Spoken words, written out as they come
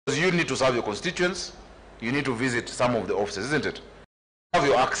you need to serve your constituents, you need to visit some of the offices, isn't it? You have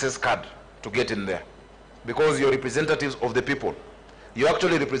your access card to get in there, because you're representatives of the people. You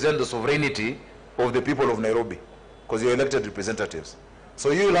actually represent the sovereignty of the people of Nairobi, because you're elected representatives.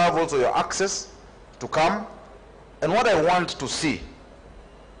 So you will have also your access to come. And what I want to see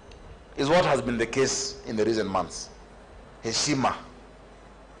is what has been the case in the recent months. Heshima.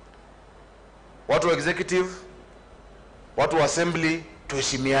 Watu wa executive, watu wa assembly,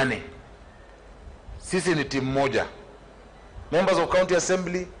 tuheshimiane. Sisi ni team moja. Members of county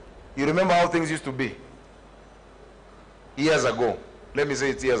assembly, you remember how things used to be years ago. Let me say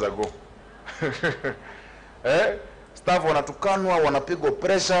it's years ago. Staff wanatukanwa, wanapigwa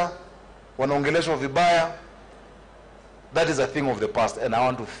pressure, wanaongeleshwa vibaya. That is a thing of the past, and I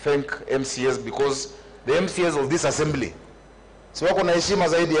want to thank MCS, because the MCS of this assembly, si wako na heshima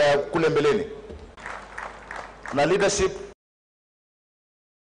zaidi ya kule mbeleni. Na leadership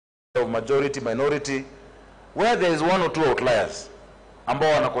of majority, minority, where there is one or two outliers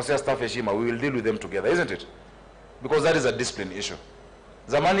ambao wanakosea staff heshima, we will deal with them together, isn't it? Because that is a discipline issue.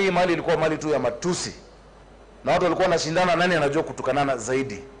 Zamani hii mali ilikuwa mali tu ya matusi, na watu walikuwa wanashindana nani anajua kutukanana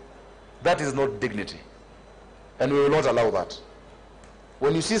zaidi. That is not dignity, and we will not allow that.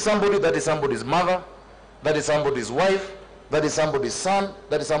 When you see somebody, that is somebody's mother, that is somebody's wife, that is somebody's son,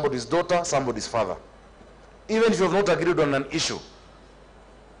 that is somebody's daughter, somebody's father. Even if you have not agreed on an issue,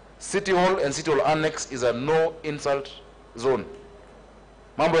 City Hall and City Hall Annex is a no insult zone.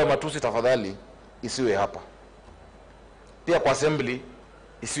 Mambo ya matusi tafadhali isiwe hapa. Pia kwa assembly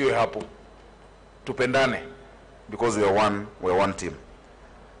isiwe hapo. Tupendane, because we are one team.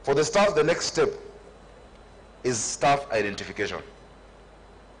 For the staff, the next step is staff identification.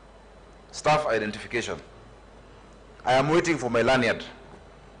 Staff identification. I am waiting for my lanyard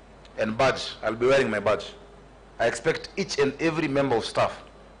and badge. I'll be wearing my badge. I expect each and every member of staff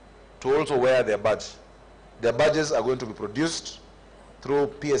to also wear their badge. Their badges are going to be produced through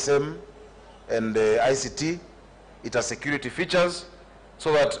PSM and ICT. It has security features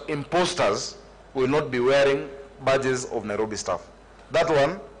so that imposters will not be wearing badges of Nairobi staff. That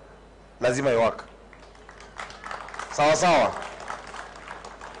one, lazima iwak. Sawa sawa.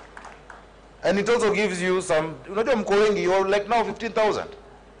 And it also gives you some, unajua mko wengi, you're like now 15,000.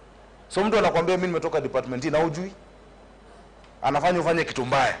 So mtu anakuambia mimi nimetoka department na hujui, anafanya ufanye kitu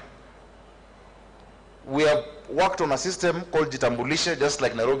mbaya. We have worked on a system called Jitambulishe, just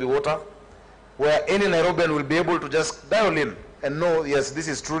like Nairobi Water, where any Nairobian will be able to just dial in and know, yes, this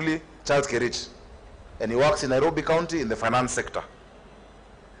is truly Charles Kerich. And he works in Nairobi County in the finance sector.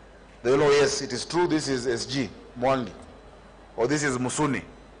 They will know, yes, it is true, this is SG, Mwangi, or this is Musuni.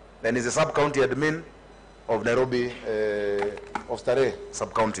 Then he's a sub-county admin of Nairobi, of Starehe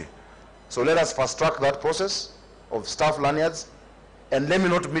sub-county. So let us fast-track that process of staff lanyards, and let me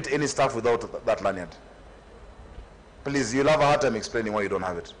not meet any staff without that lanyard. Please, you'll have a hard time explaining why you don't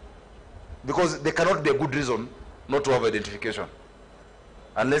have it. Because there cannot be a good reason not to have identification,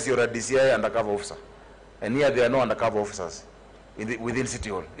 unless you're a DCI undercover officer. And here there are no undercover officers within City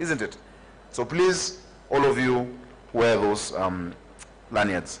Hall, isn't it? So please, all of you, wear those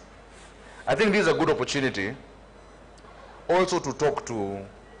lanyards. I think this is a good opportunity also to talk to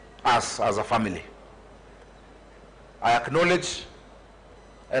us as a family. I acknowledge,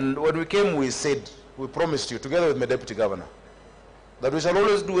 and when we came we said, we promised you, together with my deputy governor, that we shall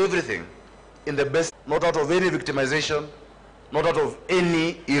always do everything in the best, not out of any victimization, not out of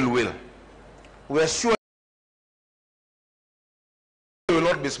any ill will. We are sure it will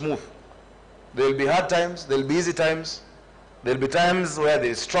not be smooth. There will be hard times, there will be easy times, there will be times where there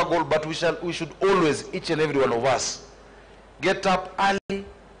is struggle, but we should always, each and every one of us, get up early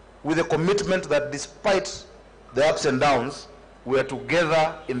with a commitment that despite the ups and downs, we are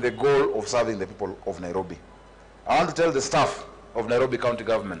together in the goal of serving the people of Nairobi. I want to tell the staff of Nairobi County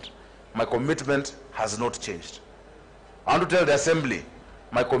Government, my commitment has not changed. I want to tell the Assembly,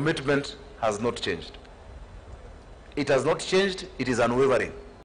 my commitment has not changed. It has not changed, it is unwavering.